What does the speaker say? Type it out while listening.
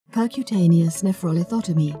Percutaneous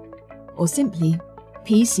Nephrolithotomy, or simply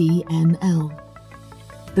PCNL.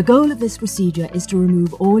 The goal of this procedure is to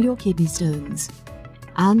remove all your kidney stones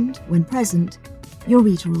and, when present,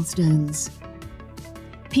 ureteral stones.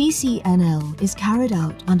 PCNL is carried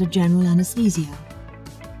out under general anesthesia.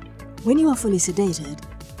 When you are fully sedated,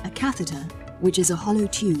 a catheter, which is a hollow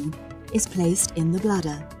tube, is placed in the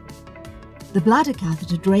bladder. The bladder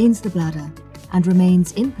catheter drains the bladder and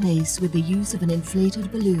remains in place with the use of an inflated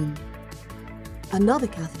balloon. Another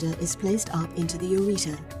catheter is placed up into the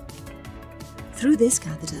ureter. Through this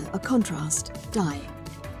catheter, a contrast, dye,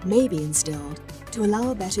 may be instilled to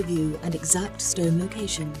allow a better view and exact stone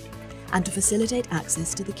location, and to facilitate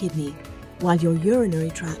access to the kidney, while your urinary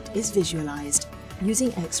tract is visualized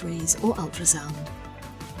using X-rays or ultrasound.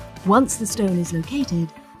 Once the stone is located,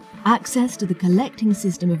 access to the collecting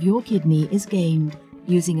system of your kidney is gained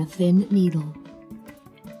using a thin needle.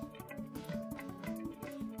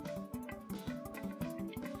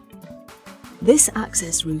 This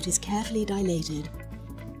access route is carefully dilated.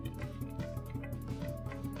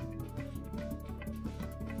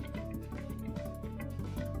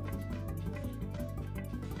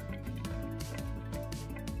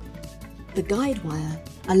 The guide wire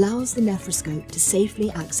allows the nephroscope to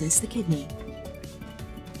safely access the kidney.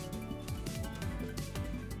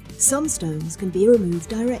 Some stones can be removed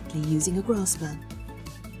directly using a grasper.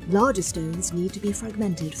 Larger stones need to be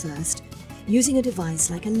fragmented first, using a device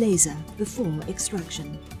like a laser before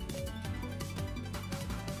extraction.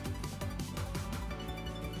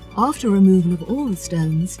 After removal of all the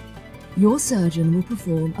stones, your surgeon will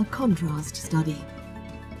perform a contrast study.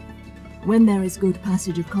 When there is good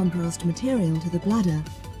passage of contrast material to the bladder,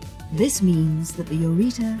 this means that the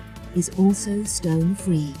ureter is also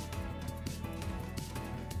stone-free.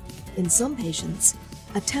 In some patients,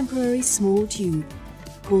 a temporary small tube,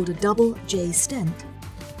 called a double J stent,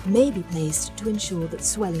 may be placed to ensure that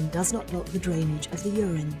swelling does not block the drainage of the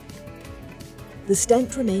urine. The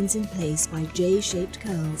stent remains in place by J-shaped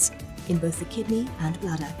curls in both the kidney and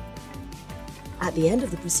bladder. At the end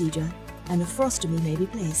of the procedure, a nephrostomy may be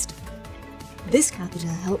placed. This catheter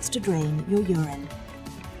helps to drain your urine.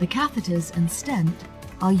 The catheters and stent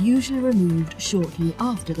are usually removed shortly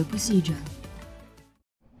after the procedure.